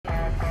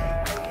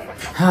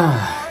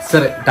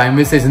సరే time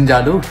waste చేసిన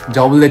చాలు,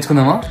 జాబులు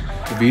తెచ్చుకుందామా?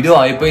 వీడియో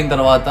అయిపోయిన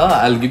తర్వాత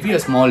I'll give you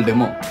a small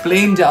demo,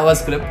 plain Java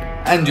script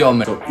and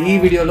geometry. ఈ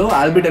వీడియోలో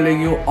I'll be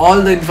telling you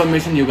all the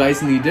information you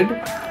guys needed.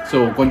 So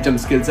కొంచెం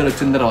స్కిల్స్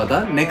వచ్చిన తర్వాత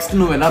నెక్స్ట్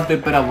నువ్వు ఎలా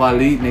ప్రిపేర్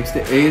అవ్వాలి, నెక్స్ట్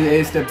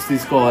ఏ స్టెప్స్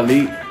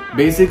తీసుకోవాలి,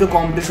 బేసిక్గా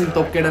కాంపిటీషన్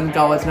తొక్కేయడానికి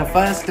కావాల్సిన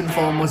ఫస్ట్ అండ్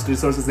ఫార్మోస్ట్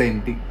రిసోర్సెస్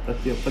ఏంటి,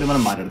 ప్రతి ఒక్కరి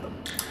మనం మాట్లాడతాం.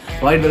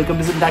 Right, welcome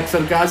to syntax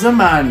sarcasm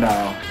and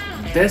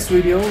this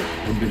video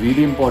would be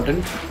really important.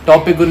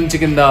 Topic gurinchi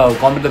kinda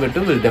comment lo pettu,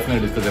 we'll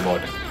definitely discuss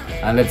about it.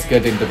 And let's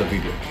get into the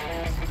video.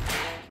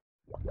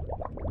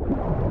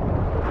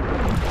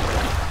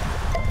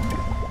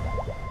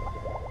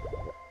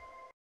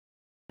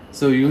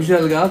 So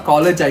యూజువల్గా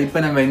college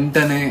అయిపోయిన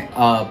వెంటనే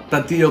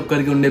ప్రతి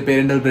ఒక్కరికి ఉండే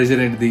parental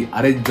pressure ఏంటిది,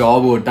 అరే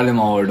job కొట్టాలి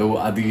మావాడు,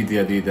 అది ఇది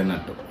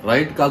అన్నట్టు.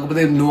 రైట్,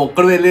 కాకపోతే నువ్వు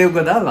ఒక్కడు వెళ్ళేవు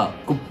కదా, అలా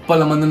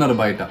కుప్పల మంది ఉన్నారు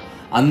బయట.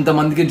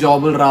 అంతమందికి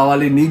జాబులు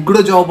రావాలి, నీకు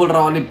కూడా జాబులు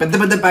రావాలి, పెద్ద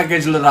పెద్ద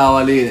ప్యాకేజీలు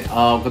రావాలి,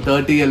 ఒక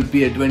 30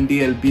 LPA 20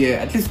 LPA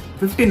అట్లీస్ట్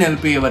 15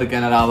 LPA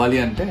ఎవరికైనా రావాలి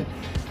అంటే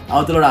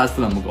అవతల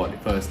ఆస్తులు అమ్ముకోవాలి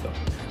ఫస్ట్.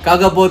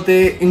 కాకపోతే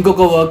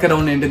ఇంకొక వర్క్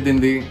అరౌండ్ ఏంటి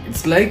దీన్ని,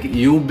 it's like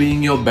you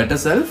being your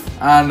better self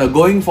and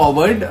going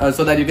forward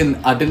so that you can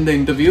attend the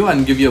interview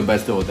and give your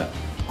best over that.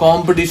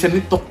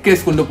 కాంపిటీషన్ని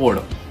తొక్కేసుకుంటూ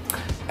పోవడం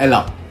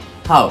ఎలా,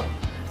 హౌ?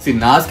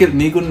 నా స్కిల్,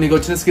 నీకు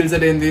వచ్చిన స్కిల్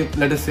సెట్ ఏంది,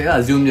 లెట్ us say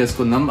అజ్యూమ్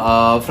చేసుకుందాం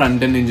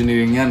front end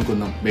engineering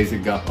అనుకుందాం,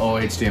 బేసిక్గా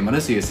HTML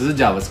CSS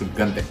Java script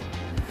అంతే.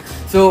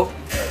 సో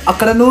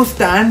అక్కడ నువ్వు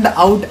స్టాండ్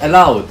అవుట్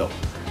ఎలా అవుతావు?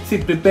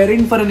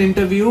 Preparing for an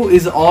interview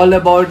is all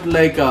about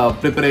like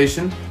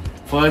preparation.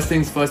 First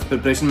things first,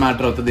 preparation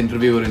matter అవుతుంది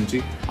ఇంటర్వ్యూ గురించి.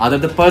 ఆ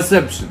తర్వాత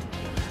పర్సెప్షన్,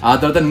 ఆ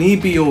తర్వాత నీ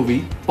POV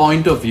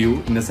point of view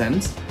in the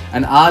sense,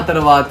 and ఆ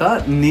తర్వాత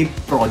నీ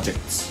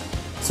ప్రాజెక్ట్స్.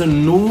 సో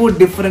నువ్వు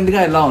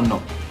డిఫరెంట్గా ఎలా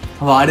ఉన్నావు,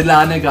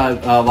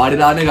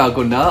 వాడిలానే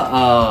కాకుండా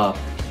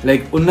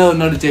లైక్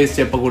ఉన్నట్టు చేసి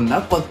చెప్పకుండా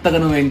కొత్తగా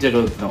నువ్వు ఏం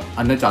చేయగలుగుతున్నావు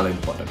అన్నది చాలా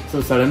ఇంపార్టెంట్. సో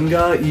సడన్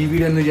గా ఈ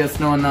వీడియో ఎందుకు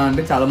చేస్తున్నావు అన్నా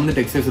అంటే చాలా మంది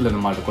టెక్స్ట్ చేస్తున్నారు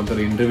అనమాట. కొందరు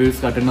ఇంటర్వ్యూస్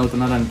అటెండ్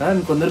అవుతున్నారంట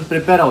అండ్ కొందరు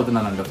ప్రిపేర్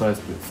అవుతున్నారంట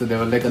ఫస్ట్. సో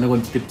దేవర్ లైక్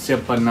కొంచెం టిప్స్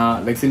చెప్పన్నా,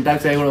 లైక్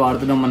సింటాక్స్ అవి కూడా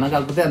వాడుతున్నాం అన్నా,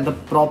 కాకపోతే అంత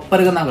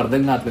ప్రాపర్ గా నాకు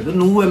అర్థం కావట్లేదు,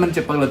 నువ్వు ఏమైనా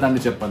చెప్పగలుగుతా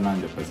అంటే చెప్పన్నా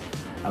అని చెప్పేసి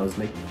ఐ వాజ్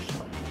లైక్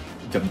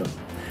చెప్దాం.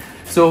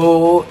 సో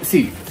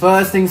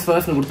ఫస్ట్ థింగ్స్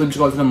ఫస్ట్, నువ్వు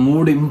గుర్తుంచుకోవాల్సిన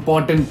 3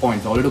 ఇంపార్టెంట్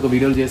పాయింట్స్ ఆల్రెడీ ఒక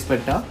వీడియోలు చేసి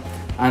పెట్టా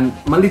అండ్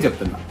మళ్ళీ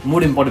చెప్తున్నా.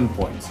 3 important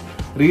points.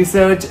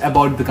 Research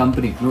about the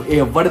company, నువ్వు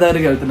ఎవరి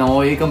దగ్గరికి వెళ్తున్నావో,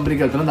 ఏ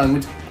కంపెనీకి వెళ్తున్నావు దాని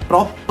గురించి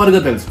ప్రాపర్గా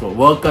తెలుసుకో.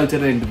 వర్క్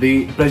కల్చర్ ఏంటిది,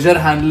 ప్రెషర్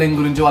హ్యాండ్లింగ్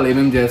గురించి వాళ్ళు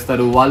ఏమేమి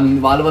చేస్తారు,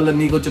 వాళ్ళ వల్ల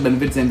నీకు వచ్చే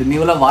బెనిఫిట్స్ ఏంటి, నీ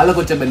వల్ల వాళ్ళకి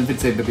వచ్చే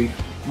బెనిఫిట్స్ ఏంటిది,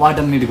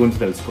 వాటన్నిటి గురించి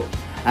తెలుసుకో.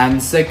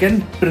 And second,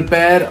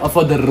 prepare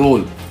for the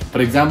role.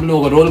 For example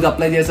నువ్వు ఒక రోల్కి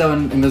అప్లై చేసావు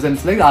ఇన్ ద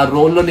సెన్స్ లైక్ ఆ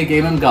రోల్లో నీకు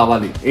ఏమేమి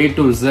కావాలి, A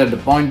to Z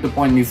point to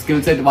point, నీ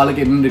స్కిల్ సెట్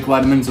వాళ్ళకి ఏమేమి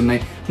రిక్వైర్మెంట్స్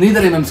ఉన్నాయి, నీ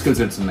దగ్గర ఏమేమి స్కిల్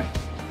సెట్స్ ఉన్నాయి.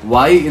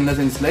 Why in the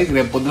sense like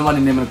రేపు పొద్దున వాళ్ళు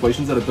ఏమైనా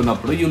questions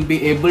అడుగుతున్నప్పుడు you'll be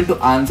able to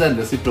answer and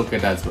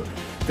reciprocate as well,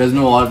 because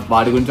నువ్వు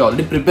వాటి గురించి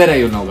ఆల్రెడీ ప్రిపేర్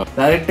అయ్యి ఉన్నావు.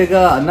 డైరెక్ట్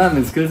గా అన్న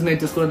నేను స్కిల్స్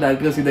నేర్చేసుకుని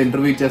డైరెక్ట్ గా సీదా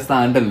ఇంటర్వ్యూ ఇచ్చేస్తా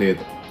అంటే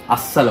లేదు,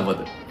 అస్సలు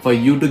అవ్వదు. For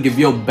you to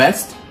give your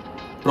best,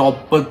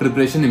 proper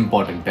preparation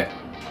important.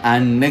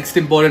 And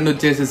next important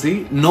వచ్చేసి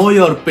నో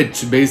యువర్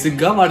పిచ్.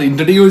 బేసిక్ గా వాడు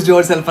ఇంట్రడ్యూస్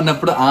యువర్ సెల్ఫ్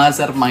అన్నప్పుడు,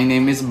 sir my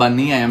name is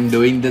Bunny, I'm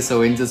doing this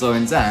so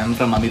and I'm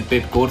from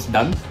Ameerpet course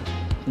done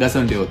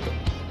గసంటి అవుతావు.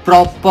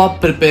 Proper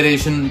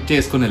preparation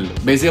చేసుకుని వెళ్ళు.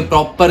 బేసిక్గా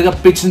ప్రాపర్గా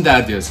పిచ్ని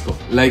తయారు చేసుకో.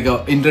 లైక్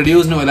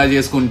ఇంట్రడ్యూస్ నువ్వు ఎలా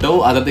చేసుకుంటావు,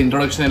 ఆ తర్వాత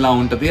ఇంట్రొడక్షన్ ఎలా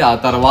ఉంటుంది, ఆ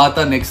తర్వాత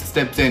నెక్స్ట్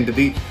స్టెప్స్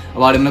ఏంటిది,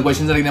 వాడిన్న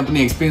క్వశ్చన్స్ అడిగినప్పుడు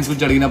నీ ఎక్స్పీరియన్స్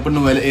గురించి అడిగినప్పుడు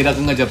నువ్వు ఏ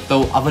రకంగా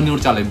చెప్తావు, అవన్నీ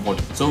కూడా చాలా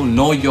important. So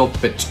no your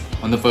pitch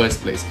on the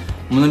first place.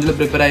 ముందు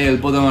ప్రిపేర్ అయ్యి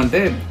వెళ్ళిపోదాం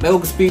అంటే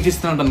ఒక స్పీచ్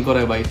ఇస్తున్నట్టు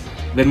అనుకోరా బై,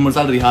 2-3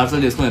 సార్లు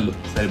రిహార్సల్ చేసుకుని వెళ్ళు,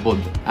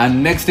 సరిపోద్దు. And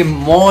next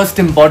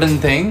most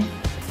important thing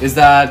is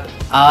that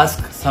ask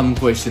some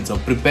questions or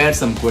prepare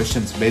some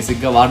questions.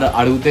 బేసిక్గా వాడు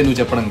అడిగితే నువ్వు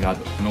చెప్పడం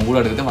కాదు, నువ్వు కూడా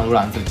అడిగితే వాడు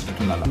కూడా ఆన్సర్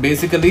ఇచ్చినట్టు ఉండాలి.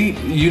 Basically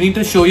you need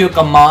to show your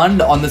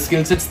command on the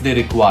skill sets they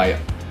require.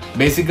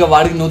 బేసిక్గా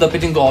వాడికి నువ్వు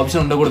తప్పించి ఇంకో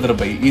ఆప్షన్ ఉండకూడదు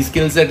పై. ఈ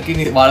స్కిల్ సెట్కి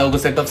వాడు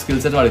ఒక సెట్ ఆఫ్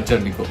స్కిల్ సెట్ వాడు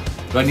ఇచ్చాడు నీకు,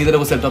 వాడు నీ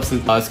దగ్గర ఒక సెట్ ఆఫ్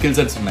స్కిల్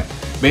సెట్స్ ఉన్నాయి.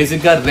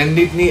 బేసిక్గా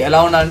రెండింటిని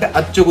ఎలా ఉండాలంటే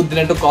అచ్చు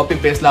గుద్దినట్టు కాపీ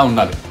పేస్ట్ లా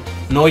ఉండాలి.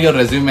 నో యువర్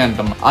రెజ్యూమే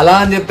అంటాం. అలా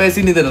అని చెప్పేసి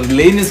నీ దగ్గర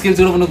లేని స్కిల్స్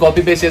కూడా నువ్వు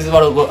కాపీ పేస్ట్ చేసి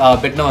వాడు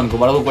పెట్టినావు అనుకో,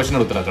 వాడు ఒక క్వశ్చన్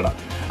అడుగుతారు అక్కడ,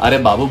 అరే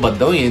బాబు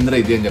బద్దం ఏంద్రా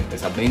ఇది అని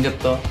చెప్పేసి, అప్పుడు ఏం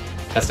చెప్తావు,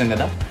 కష్టం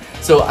కదా.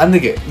 సో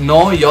అందుకే no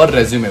your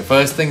resume.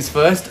 First things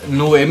first,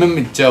 నువ్వు ఏమేమి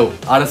ఇచ్చావు,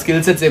 ఆడ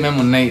స్కిల్ సెట్స్ ఏమేమి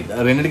ఉన్నాయి,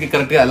 రెండింటికి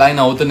కరెక్ట్గా అలైన్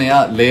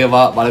అవుతున్నాయా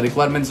లేవా, వాళ్ళ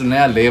రిక్వైర్మెంట్స్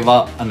ఉన్నాయా లేవా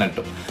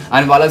అన్నట్టు.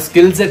 అండ్ వాళ్ళ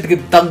స్కిల్ సెట్కి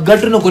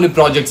తగ్గట్టు నువ్వు కొన్ని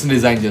ప్రాజెక్ట్స్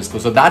డిజైన్ చేసుకో.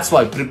 So that's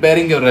why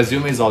preparing your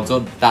resume is also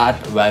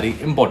that very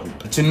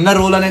important. చిన్న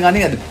రోల్ అనే కానీ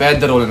అది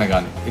పెద్ద రోల్ అనే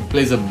కానీ it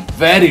place a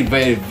very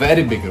very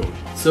very big role.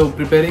 So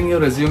preparing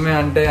your resume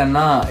అంటే అన్న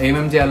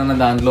ఏమేమి చేయాలన్న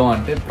దాంట్లో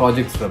అంటే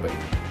projects provide.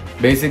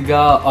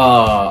 Basically,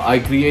 I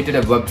created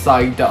a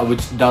website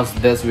which does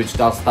this, which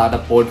does that, a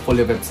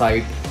portfolio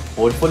website.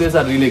 Portfolios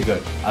are really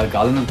good. అది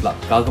కాదనట్లా,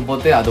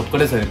 కాకపోతే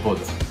అదొక్కడే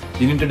సరిపోదు.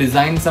 You need to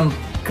design some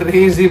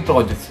crazy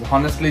projects.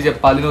 Honestly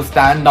చెప్పాలి, నువ్వు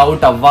స్టాండ్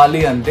అవుట్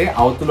అవ్వాలి అంటే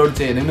అవుట్లోడ్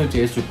చేయని నువ్వు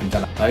చేసి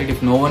చూపించాలి. Right,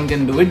 if no one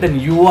can do it then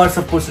you are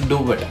suppose to do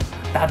it.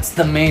 That's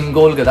the main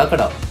goal కదా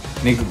అక్కడ.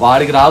 నీకు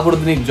వాడికి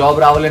రాకూడదు, నీకు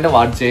జాబ్ రావాలి అంటే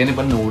వాడు చేయని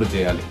పని నువ్వు కూడా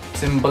చేయాలి.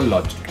 Simple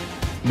logic.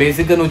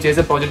 బేసిక్గా నువ్వు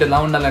చేసే ప్రాజెక్ట్ ఎలా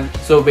ఉండాలంటే,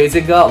 సో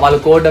బేసిక్గా వాళ్ళ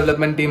కోర్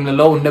డెవలప్మెంట్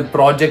టీంలలో ఉండే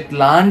ప్రాజెక్ట్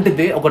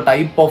లాంటిదే ఒక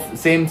type of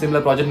same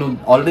similar project నువ్వు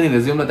ఆల్రెడీ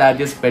రెజ్యూమ్లో తయారు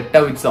చేసి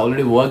పెట్టావు, ఇట్స్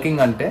ఆల్రెడీ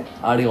వర్కింగ్ అంటే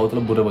ఆడి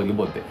అవతల బుర్ర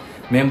పగిలిపోతే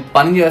మేము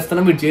పని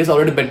చేస్తున్నాం వీడు చేసి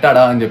ఆల్రెడీ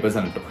పెట్టాడా అని చెప్పేసి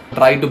అంటూ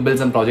try to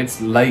build some projects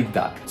like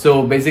that. So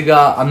బేసిక్గా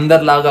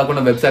అందరిలాగా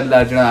కాకుండా వెబ్సైట్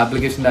తయారు చేయడం,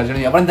 అప్లికేషన్ తయారు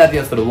చేయడం ఎవరైనా తయారు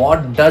చేస్తారు.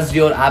 What does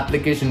your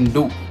application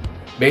do?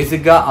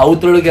 బేసిక్గా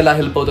అవతలకి ఎలా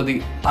హెల్ప్ అవుతుంది,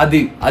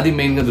 అది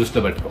మెయిన్గా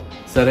దృష్టిలో పెట్టుకో.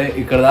 సరే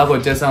ఇక్కడ దాకా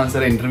వచ్చేసామని,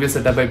 సరే ఇంటర్వ్యూ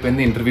సెటప్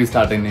అయిపోయింది, ఇంటర్వ్యూ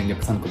స్టార్ట్ అయింది అని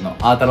చెప్పేసి అనుకుందాం.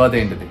 ఆ తర్వాత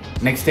ఏంటిది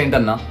నెక్స్ట్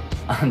ఏంటన్నా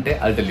అంటే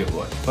I'll tell you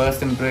what.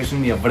 First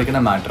impression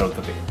ఎవరికైనా మ్యాటర్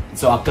అవుతుంది.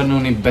 సో అక్కడ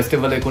నువ్వు నీ బెస్ట్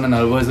ఇవ్వలేకుండా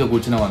నర్వస్గా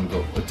కూర్చున్నావు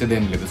అనుకో,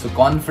 వచ్చేదేం లేదు. So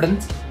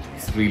confidence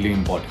is really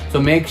important. So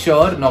make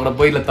sure నువ్వు అక్కడ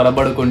పోయి ఇలా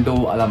తలబడుకుంటూ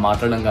అలా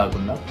మాట్లాడడం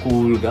కాకుండా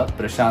కూల్గా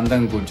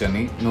ప్రశాంతంగా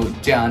కూర్చొని నువ్వు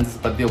ఇచ్చే ఆన్సర్స్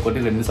ప్రతి ఒక్కటి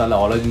 2 సార్లు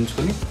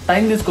ఆలోచించుకొని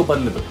టైం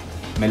తీసుకోపర్లేదు,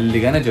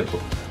 మెల్లిగానే చెప్పు.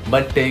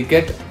 But take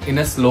it in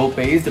a slow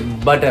paced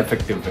but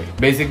effective way.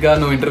 బేసిక్గా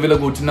నువ్వు ఇంటర్వ్యూలో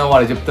కూర్చున్నావు,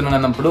 వాళ్ళు చెప్తున్నాను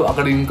అన్నప్పుడు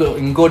అక్కడ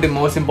ఇంకోటి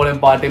మోస్ట్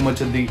ఇంపార్టెంట్ పార్ట్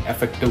ఏమొచ్చింది,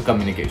 ఎఫెక్టివ్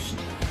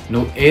కమ్యూనికేషన్.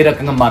 నువ్వు ఏ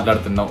రకంగా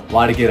మాట్లాడుతున్నావు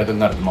వాడికి ఏ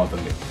రకంగా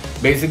అర్థమవుతుంది.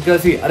 బేసిక్గా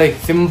అరే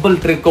సింపుల్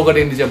ట్రిక్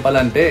ఒకటి ఏంటి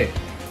చెప్పాలంటే,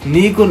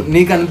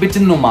 నీకు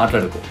అనిపించింది నువ్వు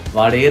మాట్లాడుకో,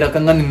 వాడు ఏ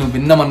రకంగా నిన్ను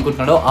విందాం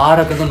అనుకుంటున్నాడో ఆ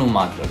రకంగా నువ్వు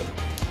మాట్లాడు.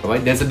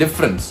 Right, there's a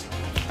difference,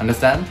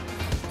 understand?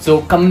 So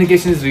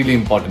communication is really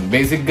important.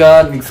 బేసిక్గా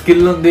నీకు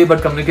స్కిల్ ఉంది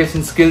బట్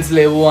కమ్యూనికేషన్ స్కిల్స్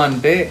లేవు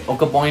అంటే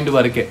ఒక పాయింట్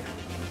వరకే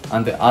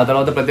అంతే. ఆ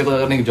తర్వాత ప్రతి ఒక్క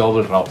దగ్గర నీకు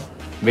జాబులు రావు.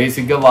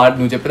 బేసిక్గా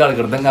నువ్వు చెప్పేది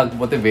వాడికి అర్థం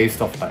కాకపోతే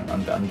వేస్ట్ ఆఫ్ టైం,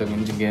 అంతే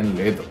మించి ఏం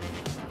లేదు.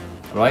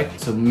 Right?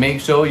 So make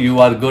sure you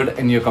are good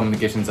in your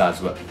communications as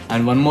well.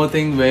 And one more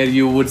thing where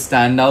you would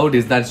stand out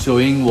is that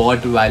showing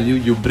what value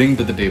you bring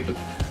to the table.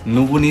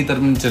 నువ్వు నీ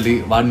తరపు నుంచి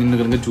వాడు నిన్ను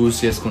కనుక చూస్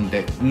చేసుకుంటే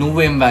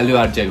నువ్వేం value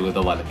add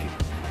చేయగలుగుతావు వాళ్ళకి,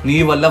 నీ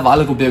వల్ల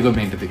వాళ్ళకు ఉపయోగం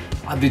ఏంటిది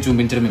అది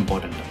చూపించడం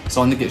ఇంపార్టెంట్. సో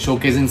అందుకే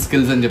షోకేసింగ్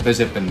స్కిల్స్ అని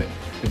చెప్పింది.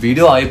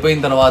 వీడియో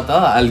అయిపోయిన తర్వాత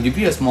I will give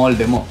you a small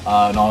demo.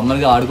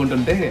 నార్మల్గా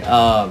ఆడుకుంటుంటే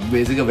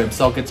బేసిక్గా వెబ్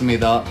సాకెట్స్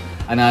మీద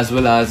and as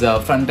well as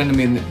front end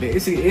మీద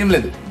బేసిక్ ఏం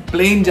లేదు,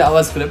 plain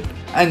Java script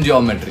and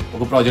geometry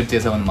ఒక ప్రాజెక్ట్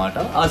చేసామన్నమాట.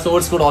 ఆ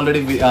సోర్స్ కూడా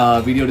ఆల్రెడీ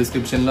వీడియో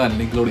డిస్క్రిప్షన్లో అండ్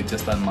లింక్ కూడా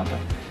ఇచ్చేస్తాను అనమాట.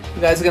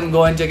 Guys can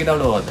go and check it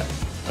out over that.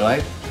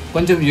 Right,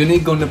 కొంచెం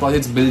యూనిక్గా ఉండే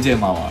ప్రాజెక్ట్స్ బిల్డ్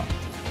చేయమావా.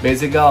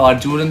 బేసిక్గా వాడు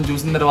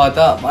చూసిన తర్వాత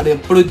వాడు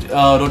ఎప్పుడు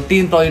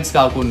రొటీన్ ప్రాజెక్ట్స్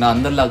కాకుండా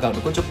అందరిలా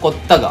కాకుండా కొంచెం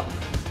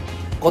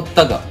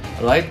కొత్తగా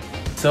right.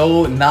 So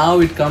now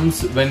it comes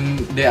when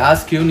they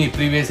ask you నీ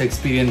ప్రీవియస్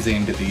ఎక్స్పీరియన్స్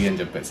ఏంటిది అని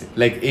చెప్పేసి,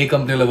 లైక్ ఏ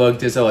కంపెనీలో వర్క్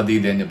చేసావు అది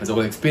ఇది అని చెప్పేసి.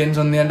 ఒక ఎక్స్పీరియన్స్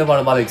ఉంది అంటే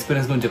వాళ్ళ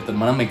ఎక్స్పీరియన్స్ గురించి చెప్తారు,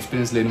 మనం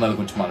ఎక్స్పీరియన్స్ లేని వాళ్ళ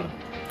గురించి మాట్లాడడం.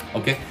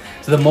 Okay,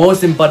 so the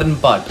most important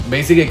part,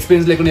 basic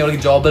experience లేకుండా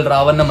ఎవరికి జాబులు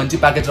రావన్నా మంచి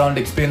ప్యాకేజ్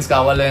రావాలంటే ఎక్స్పీరియన్స్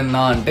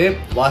కావాలన్నా అంటే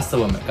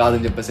వాస్తవమే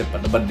కాదని చెప్పేసి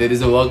చెప్పండి. But there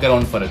is a work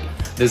around for it,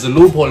 there is a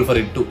loop whole for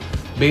it to.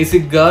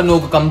 బేసిక్గా నువ్వు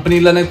ఒక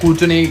కంపెనీలోనే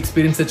కూర్చొని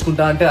ఎక్స్పీరియన్స్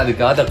తెచ్చుకుంటా అంటే అది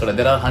కాదు. అక్కడ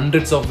there are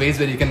hundreds of ways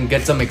where you can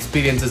get some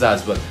experiences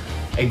as well.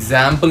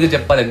 ఎగ్జాంపుల్గా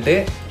చెప్పాలంటే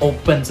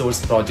open source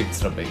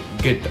projects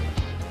Git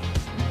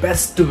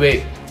best way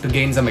to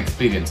gain some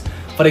experience.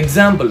 For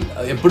example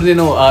ఎప్పుడు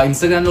నేను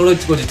ఇన్స్టాగ్రామ్లో కూడా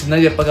కొంచెం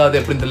చిన్నగా చెప్పగలదు,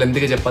 ఎప్పుడు ఇంత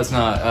లెంత్గా చెప్పాల్సిన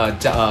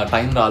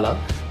టైం రాలా.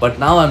 బట్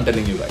నా ఐమ్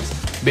టెల్లింగ్ యూ గైస్,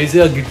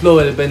 బేసిక్గా గిట్లో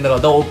వెళ్ళిపోయిన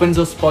తర్వాత ఓపెన్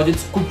సోర్స్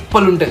ప్రాజెక్ట్స్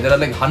కుప్పలు ఉంటాయి. There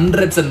are like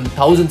hundreds and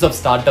thousands of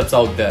startups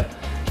out there,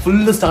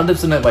 full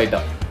startups ఉన్నాయి బయట.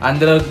 And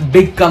there are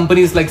big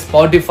companies like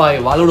Spotify,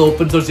 వాళ్ళు కూడా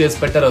ఓపెన్ సోర్స్ చేసి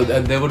పెట్టారు.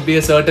 There would be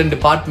a certain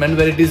department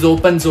where it is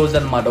open source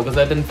అనమాట. ఒక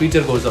certain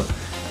feature కోసం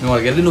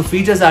నువ్వు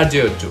ఫీచర్స్ యాడ్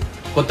చేయొచ్చు,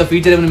 కొత్త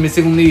ఫీచర్ ఏమైనా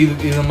మిస్సింగ్ ఉంది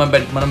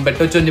మనం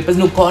పెట్టొచ్చు అని చెప్పేసి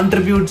నువ్వు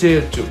కాంట్రిబ్యూట్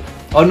చేయొచ్చు.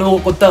 ఆర్ నువ్వు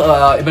కొత్త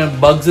ఏమైనా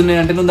బగ్స్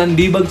ఉన్నాయంటే నువ్వు దాన్ని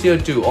డీబగ్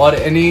చేయొచ్చు. ఆర్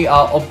ఎనీ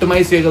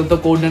ఆప్టిమైజ్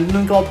చేయగలుగుతావు కోడ్ అంటే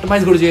నువ్వు ఇంకా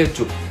ఆప్టిమైజ్ కూడా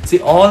చేయొచ్చు. See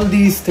all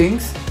these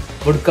things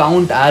would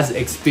count as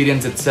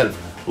experience it self.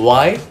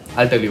 Why?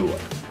 I'll tell you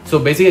what. So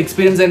basic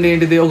experience అంటే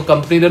ఏంటిది, ఒక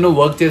కంపెనీలో నువ్వు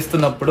వర్క్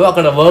చేస్తున్నప్పుడు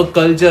అక్కడ వర్క్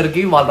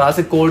కల్చర్కి వాళ్ళు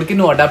రాసే కోడ్కి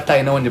నువ్వు అడాప్ట్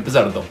అయినావు అని చెప్పేసి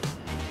అర్థం.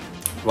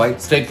 Right,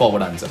 straight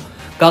forward answer.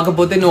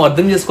 కాకపోతే నువ్వు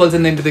అర్థం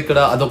చేసుకోవాల్సింది ఏంటిది ఇక్కడ,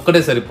 అదొక్కటే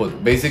సరిపోదు.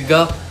 బేసిక్గా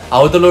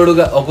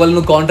అవతలోడుగా ఒకవేళ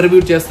నువ్వు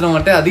కాంట్రిబ్యూట్ చేస్తున్నావు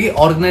అంటే అది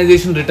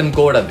ఆర్గనైజేషన్ రిటర్న్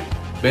కోడ్, అది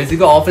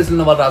బేసిక్గా ఆఫీస్లో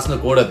ఉన్న వాళ్ళు రాసిన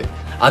కోడ్,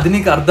 అది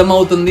నీకు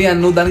అర్థమవుతుంది అండ్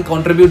నువ్వు దానికి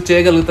కాంట్రిబ్యూట్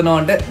చేయగలుగుతున్నావు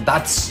అంటే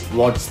దట్స్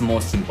వాట్స్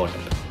మోస్ట్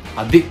ఇంపార్టెంట్.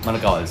 అది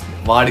మనకు కావాల్సింది,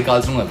 వాడికి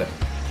కావాల్సిన అదే.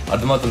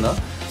 అర్థమవుతుందా?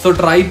 So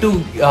try to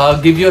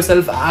give your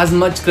self as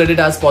much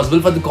credit as possible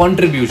for the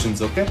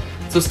contributions. Okay,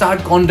 so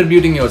start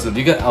contributing your self.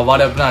 ఇక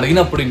వాడు ఎప్పుడైనా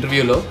అడిగినప్పుడు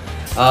ఇంటర్వ్యూలో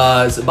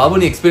బాబు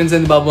నీ ఎక్స్పీరియన్స్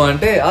ఏంది బాబు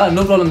అంటే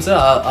no problem sir,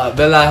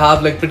 well I have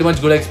like pretty much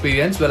good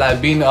experience, well I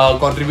been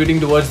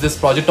contributing towards this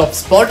project of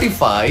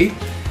Spotify.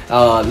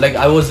 Like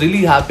I was really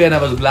happy and I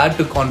was glad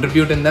to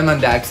contribute in them and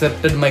they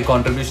accepted my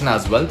contribution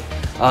as well.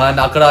 And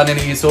akkada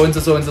nenu ee so and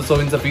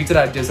so feature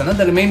add chesana.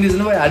 The main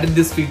reason why I added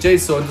this feature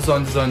is so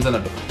and so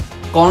anattu.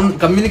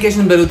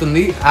 Communication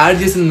పెరుగుతుంది. Add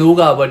చేసింది నువ్వు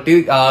కాబట్టి,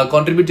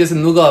 contribute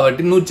చేసింది నువ్వు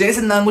కాబట్టి, నువ్వు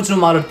చేసిన దాని గురించి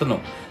నువ్వు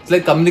మాట్లాడుతున్నావు. ఇట్స్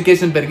లైక్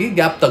కమ్యూనికేషన్ పెరిగి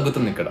గ్యాప్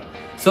తగ్గుతుంది ఇక్కడ.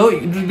 So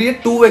it will be A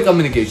 2-way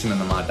communication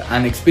అన్నమాట.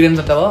 అండ్ ఎక్స్పీరియన్స్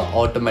అంటావా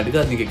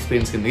ఆటోమేటిక్గా నీకు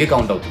ఎక్స్పీరియన్స్ కిందకి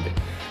కౌంట్ అవుతుంది.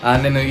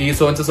 అండ్ నేను ఈ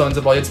సో అండ్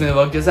సో ప్రాజెక్ట్స్ మీద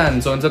వర్క్ చేశాను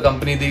అండ్ సో అండ్ సో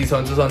కంపెనీది సో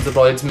అండ్ సో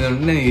ప్రాజెక్ట్స్ మీద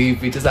ఉంటే నేను ఈ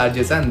ఫీచర్స్ యాడ్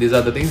చేశాను and these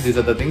are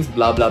the things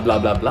blah blah blah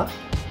blah blah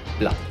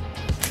blah.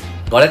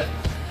 Got it?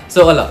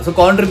 So అలా. So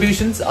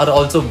contributions are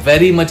also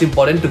very much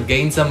important to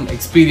gain some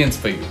experience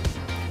for you.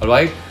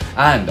 Right.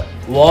 And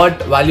what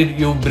value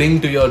you bring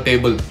to your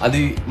table,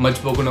 అది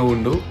మర్చిపోకుండా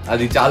ఉండు.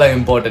 అది చాలా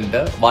important.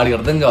 వాడికి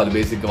అర్థం కావాలి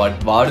బేసిక్గా,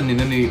 వాడు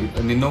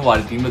నిన్ను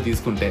వాడి టీంలో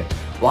తీసుకుంటే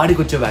వాడికి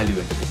వచ్చే వాల్యూ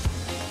ఏంటిది.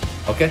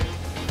 Okay,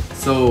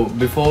 so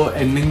before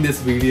ending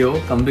this video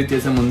complete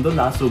చేసే ముందు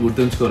లాస్ట్లో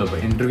గుర్తుంచుకోరు,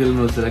 ఇంటర్వ్యూలో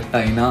నువ్వు సెలెక్ట్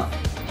అయినా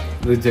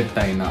రిజెక్ట్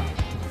అయినా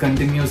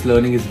continuous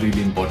learning is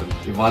really important.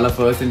 ఇవాళ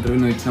ఫస్ట్ ఇంటర్వ్యూ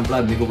నువ్వు ఇచ్చినప్పుడు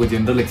అది నీకు ఒక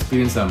జనరల్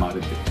ఎక్స్పీరియన్స్ అని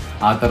మారింది.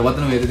 ఆ తర్వాత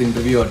నువ్వు ఏదైతే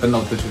ఇంటర్వ్యూ అటెండ్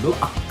అవుతావు చూడు,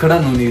 అక్కడ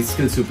నువ్వు నీ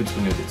స్కిల్స్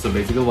చూపించుకునేది. సో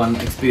బేసిక్గా one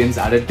experience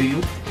added to you.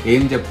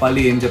 ఏం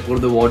చెప్పాలి, ఏం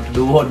చెప్పకూడదు, what to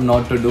do, what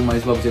not to do,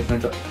 Mahesh Babu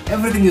చెప్పినట్టు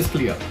everything is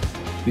clear.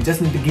 You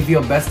just need to give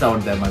your best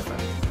out there my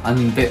friend.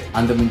 అంతే,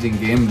 అంతకుమించి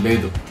ఇంకేం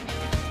లేదు.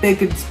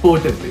 Take it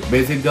sportively.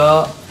 బేసిక్గా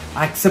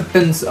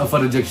యాక్సెప్టెన్స్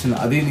ఫర్ రిజెక్షన్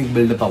అది నీకు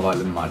బిల్డప్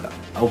అవ్వాలన్నమాట.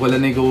 ఒకవేళ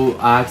నీకు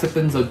ఆ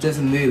యాక్సెప్టెన్స్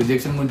వచ్చేసింది,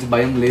 రిజెక్షన్ గురించి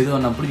భయం లేదు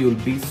అన్నప్పుడు you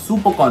will be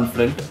super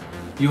confident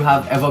you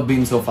have ever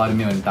been so far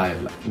in your entire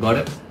life. Got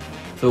it?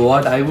 So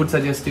what I would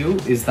suggest you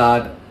is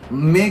that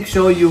make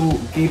sure you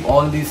keep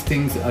all these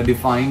things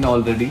defined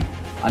already.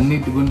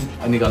 అన్నిటి గురించి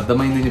నీకు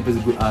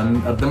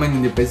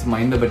అర్థమైందని చెప్పేసి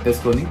మైండ్లో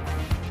పెట్టేసుకొని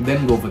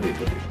then go for the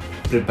interview.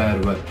 Prepare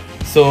well.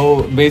 So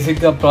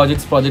బేసిక్గా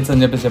projects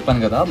అని చెప్పేసి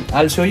చెప్పాను కదా,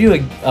 I show you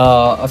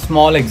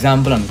small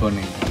example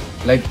అనుకోండి.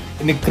 లైక్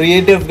నీ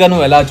క్రియేటివ్గా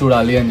నువ్వు ఎలా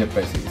చూడాలి అని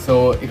చెప్పేసి. సో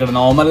ఇక్కడ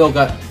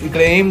నార్మల్గా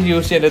ఇక్కడ ఏం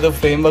యూజ్ చేయలేదు,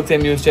 ఫ్రేమ్వర్క్స్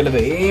ఏం యూజ్ చేయలేదు,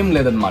 ఏం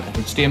లేదనమాట.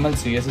 HTML,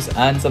 CSS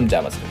and some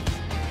JavaScript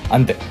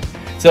అంతే.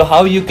 So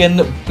how you can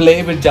play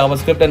with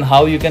JavaScript and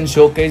how you can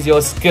showcase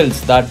your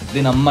skills that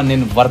దీనమ్మ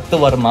నేను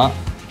వర్మ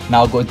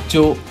నాకు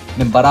వచ్చు,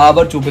 నేను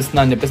బరాబర్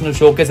చూపిస్తున్నా అని చెప్పేసి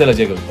నువ్వు షోకేస్ ఎలా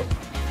చేయగలుగుతావు.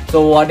 So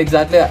what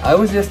exactly, I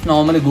was just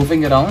normally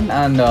goofing around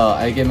and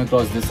I came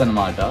across this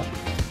anamata.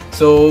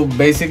 So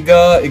basically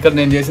ikkada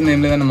nenu chesinది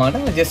em ledannamata,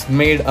 I just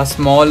made a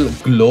small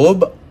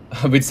globe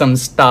with some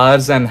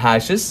stars and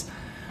hashes.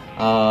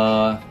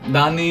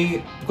 దాన్ని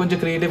కొంచెం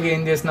క్రియేటివ్గా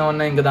ఏం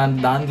చేసినామన్నా ఇంకా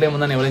దాంట్లో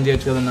ఏముందని ఎవరైనా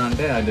చేయొచ్చు కదన్నా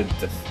అంటే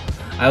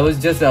I was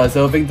just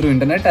surfing through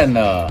internet and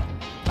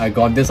I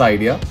got this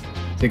idea.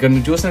 So ఇక్కడ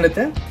నువ్వు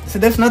చూసినట్టయితే so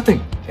there's nothing,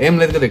 ఏం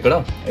లేదు కదా ఇక్కడ.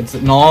 ఇట్స్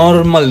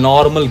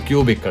నార్మల్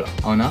క్యూబ్ ఇక్కడ,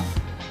 అవునా?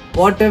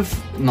 వాట్ ఇఫ్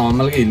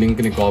నార్మల్గా ఈ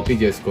లింక్ని కాపీ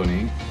చేసుకొని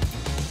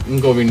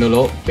ఇంకో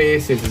విండోలో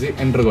పేస్ట్ చేసేసి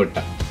ఎంటర్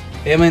కొట్టా,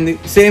 ఏమైంది?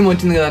 సేమ్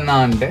వచ్చింది కదన్నా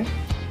అంటే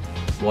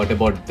what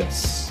about this?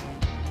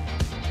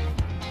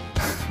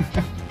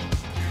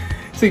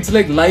 So it's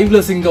like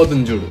లైవ్లో సింక్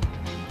అవుతుంది చూడు.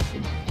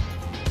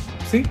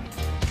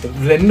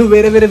 రెండు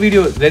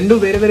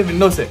వేరే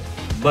విండోసే,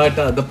 but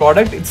the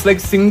product it's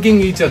like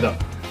sinking each other.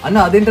 అన్న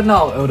అదేంటన్నా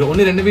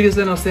ఓన్లీ 2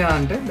 వీడియోస్లోనే వస్తాయా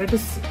అంటే దట్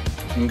ఇస్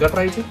ఇంకా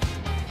ట్రై చేయి.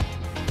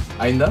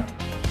 అయిందా?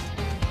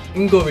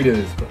 ఇంకో వీడియో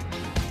తీసుకో.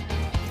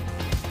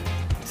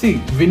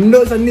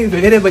 విండోస్ అన్ని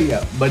వేరే భయ్యా,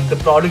 but the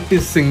product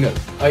is single.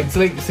 It's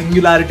like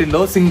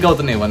సింగ్యులారిటీలో sync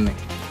అవుతున్నాయి ఇవన్నీ.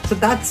 So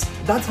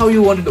that's how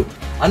you want to.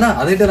 అన్నా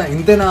అదేంటన్నా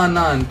ఇంతేనా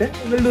అన్నా అంటే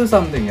విల్ డూ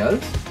సంథింగ్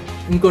ఎల్స్.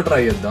 ఇంకో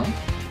ట్రై చేద్దాం.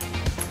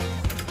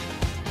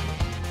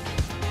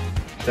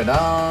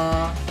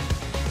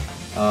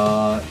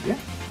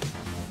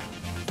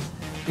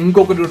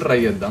 ఇంకొకటి ట్రై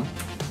చేద్దాం.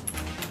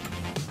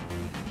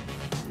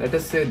 Let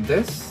us say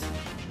this.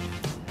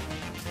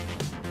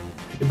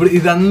 ఇప్పుడు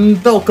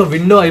ఇదంతా ఒక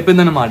విండో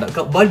అయిపోయింది అనమాట,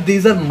 but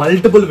these are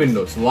multiple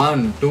Windows.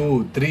 1 2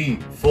 3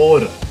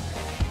 4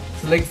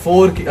 like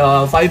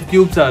 5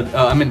 cubes,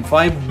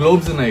 5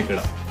 globes ఉన్నాయి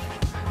ఇక్కడ.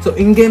 సో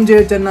ఇంకేం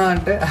చేయొచ్చు అన్నా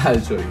అంటే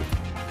I'll show you.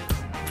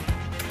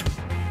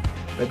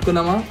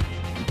 పెట్టుకున్నామా?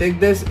 Take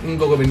this.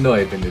 ఇంకొక విండో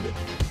అయిపోయింది ఇది.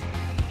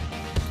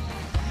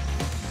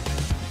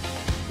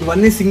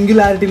 ఇవన్నీ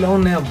సింగ్యులారిటీలో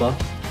ఉన్నాయి అబ్బా.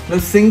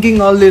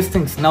 Sinking all these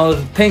things. Now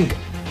think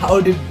how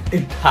did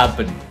it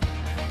happen.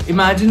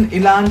 Imagine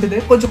ఇలాంటిదే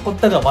కొంచెం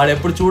కొత్తగా, వాడు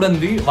ఎప్పుడు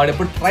చూడండి, వాడు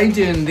ఎప్పుడు ట్రై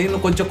చేయండి,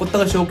 నువ్వు కొంచెం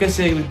కొత్తగా షోకేస్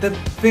చేయగలిగితే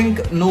థింక్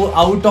నువ్వు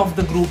అవుట్ ఆఫ్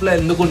ద గ్రూప్లో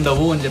ఎందుకు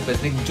ఉండవు అని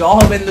చెప్పేసి. నీకు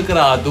జాబ్ ఎందుకు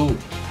రాదు?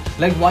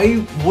 Like why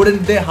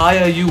wouldn't they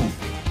hire you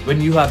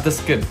when you have the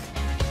skill?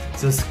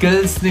 So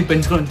స్కిల్స్ని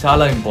పెంచుకోవడం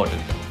చాలా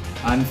important.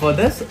 And for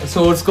this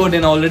source code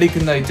నేను ఆల్రెడీ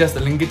కింద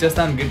లింక్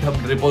ఇచ్చేస్తాను, GitHub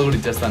రిపో కూడా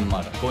ఇచ్చేస్తాను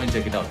అనమాట. Go and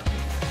check it out.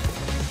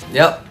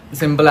 Yeah,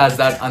 simple as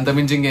that.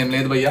 అంతమించి ఇంకేం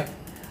లేదు భయ్యా.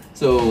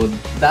 So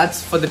that's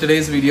for the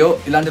today's video.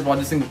 ఇలాంటి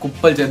ప్రాజెక్ట్స్ ఇంకా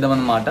కుప్పలు చేద్దాం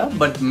అనమాట.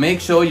 But make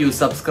sure you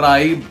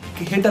subscribe,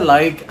 hit a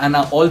like and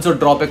also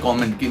drop a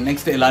comment కి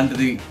నెక్స్ట్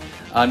ఎలాంటిది,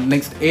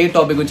 నెక్స్ట్ ఏ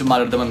టాపిక్ గురించి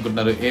మాట్లాడదాం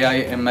అనుకుంటున్నారు. AI,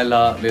 ML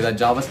లేదా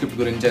JavaScript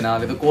గురించేనా,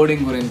 లేదా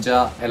కోడింగ్ గురించా,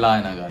 ఎలా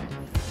అయినా కానీ.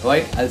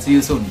 Right, I'll see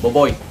you soon.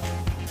 Bye.